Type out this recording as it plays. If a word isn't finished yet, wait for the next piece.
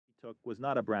took was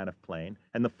not a Braniff plane,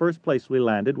 and the first place we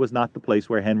landed was not the place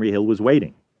where Henry Hill was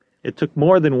waiting. It took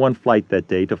more than one flight that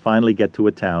day to finally get to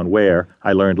a town where,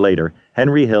 I learned later,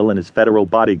 Henry Hill and his federal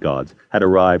bodyguards had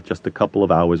arrived just a couple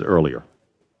of hours earlier.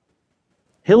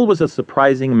 Hill was a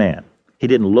surprising man. He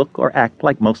didn't look or act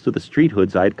like most of the street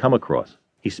hoods I had come across.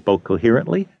 He spoke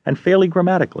coherently and fairly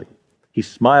grammatically. He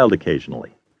smiled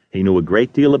occasionally. He knew a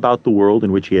great deal about the world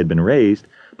in which he had been raised,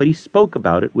 but he spoke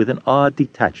about it with an odd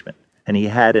detachment, and he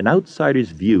had an outsider's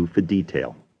view for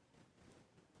detail.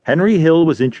 Henry Hill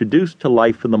was introduced to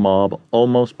life in the mob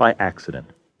almost by accident.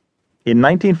 In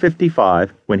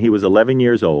 1955, when he was 11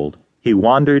 years old, he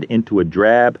wandered into a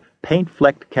drab,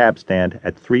 paint-flecked cab stand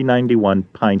at 391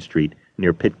 Pine Street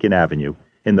near Pitkin Avenue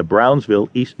in the Brownsville,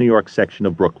 East New York section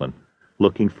of Brooklyn,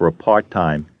 looking for a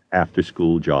part-time,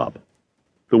 after-school job.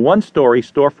 The one-story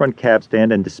storefront cab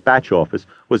stand and dispatch office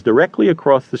was directly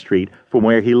across the street from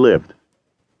where he lived.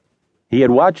 He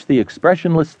had watched the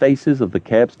expressionless faces of the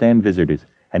cab stand visitors,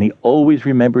 and he always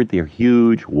remembered their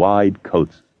huge, wide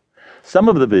coats. Some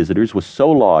of the visitors were so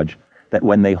large that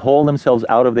when they hauled themselves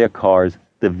out of their cars,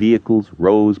 the vehicles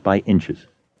rose by inches.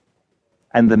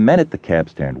 And the men at the cab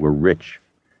stand were rich.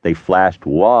 They flashed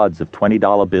wads of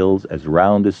 $20 bills as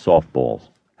round as softballs,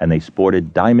 and they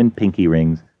sported diamond pinky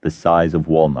rings the size of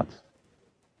walnuts.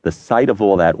 The sight of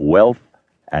all that wealth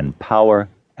and power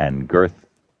and girth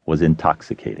was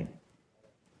intoxicating.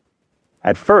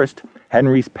 At first,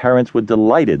 Henry's parents were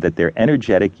delighted that their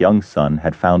energetic young son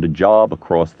had found a job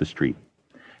across the street.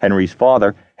 Henry's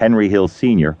father, Henry Hill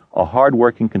Sr., a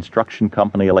hard-working construction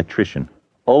company electrician,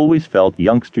 always felt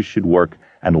youngsters should work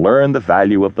and learn the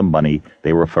value of the money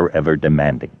they were forever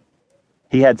demanding.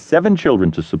 He had 7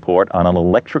 children to support on an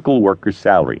electrical worker's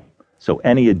salary, so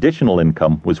any additional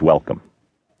income was welcome.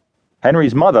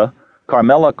 Henry's mother,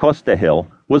 Carmela Costa Hill,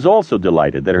 was also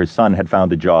delighted that her son had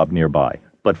found a job nearby,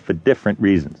 but for different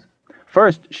reasons.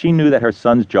 First, she knew that her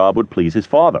son's job would please his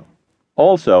father.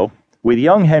 Also, with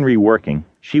young Henry working,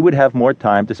 she would have more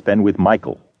time to spend with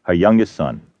Michael, her youngest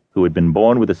son, who had been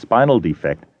born with a spinal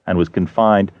defect and was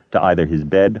confined to either his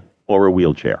bed or a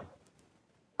wheelchair.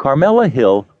 Carmela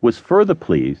Hill was further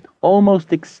pleased,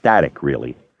 almost ecstatic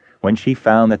really, when she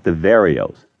found that the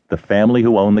Varios, the family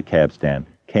who owned the cab stand,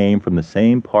 came from the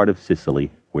same part of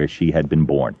Sicily where she had been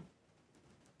born.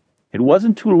 It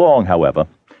wasn't too long, however,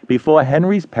 before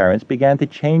Henry's parents began to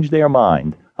change their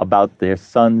mind about their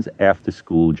son's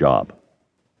after-school job.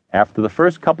 After the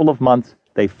first couple of months,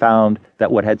 they found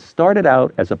that what had started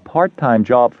out as a part-time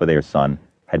job for their son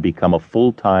had become a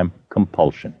full-time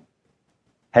compulsion.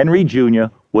 Henry Jr.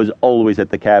 was always at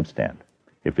the cab stand.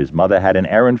 If his mother had an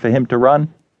errand for him to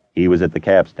run, he was at the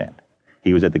cab stand.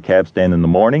 He was at the cab stand in the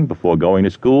morning before going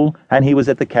to school, and he was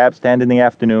at the cab stand in the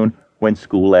afternoon when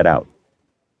school let out.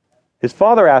 His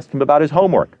father asked him about his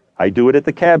homework. "I do it at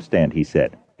the cab stand," he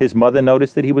said. His mother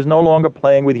noticed that he was no longer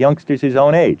playing with youngsters his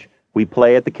own age. "We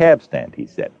play at the cab stand," he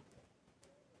said.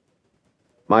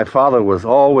 My father was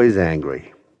always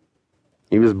angry.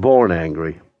 He was born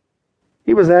angry.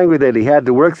 He was angry that he had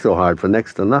to work so hard for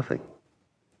next to nothing.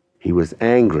 He was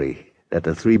angry that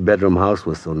the 3-bedroom house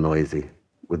was so noisy,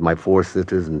 with my 4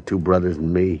 sisters and 2 brothers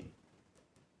and me.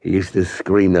 He used to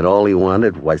scream that all he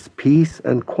wanted was peace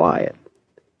and quiet.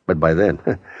 But by then,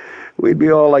 we'd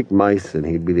be all like mice, and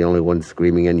he'd be the only one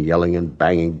screaming and yelling and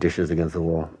banging dishes against the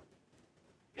wall.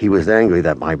 He was angry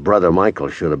that my brother Michael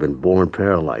should have been born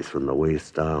paralyzed from the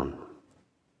waist down.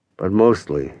 But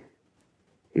mostly,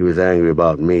 he was angry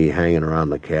about me hanging around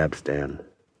the cab stand.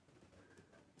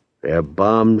 "They're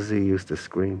bums," he used to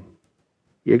scream.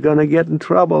 "You're gonna get in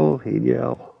trouble," he'd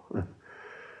yell.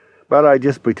 But I'd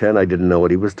just pretend I didn't know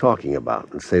what he was talking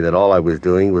about and say that all I was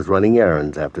doing was running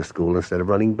errands after school instead of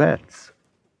running bets.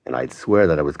 And I'd swear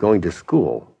that I was going to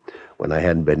school when I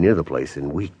hadn't been near the place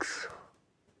in weeks.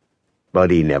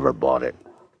 But he never bought it.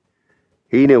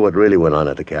 He knew what really went on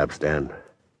at the cab stand.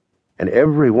 And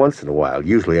every once in a while,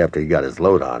 usually after he got his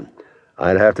load on,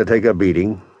 I'd have to take a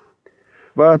beating.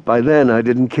 But by then, I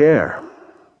didn't care.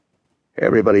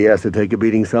 Everybody has to take a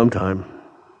beating sometime.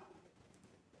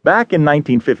 Back in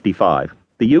 1955,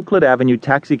 the Euclid Avenue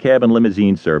taxicab and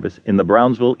limousine service in the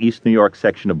Brownsville, East New York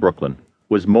section of Brooklyn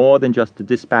was more than just a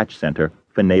dispatch center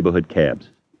for neighborhood cabs.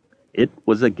 It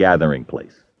was a gathering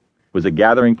place. It was a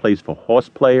gathering place for horse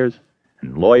players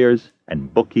and lawyers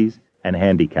and bookies and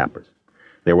handicappers.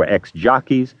 There were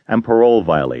ex-jockeys and parole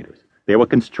violators. There were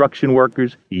construction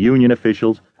workers, union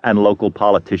officials, and local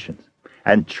politicians.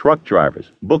 And truck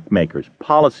drivers, bookmakers,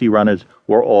 policy runners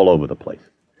were all over the place.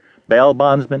 Bail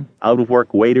bondsmen,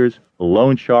 out-of-work waiters,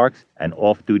 loan sharks, and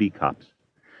off-duty cops.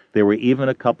 There were even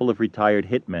a couple of retired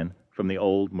hitmen from the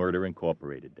old Murder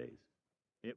Incorporated days.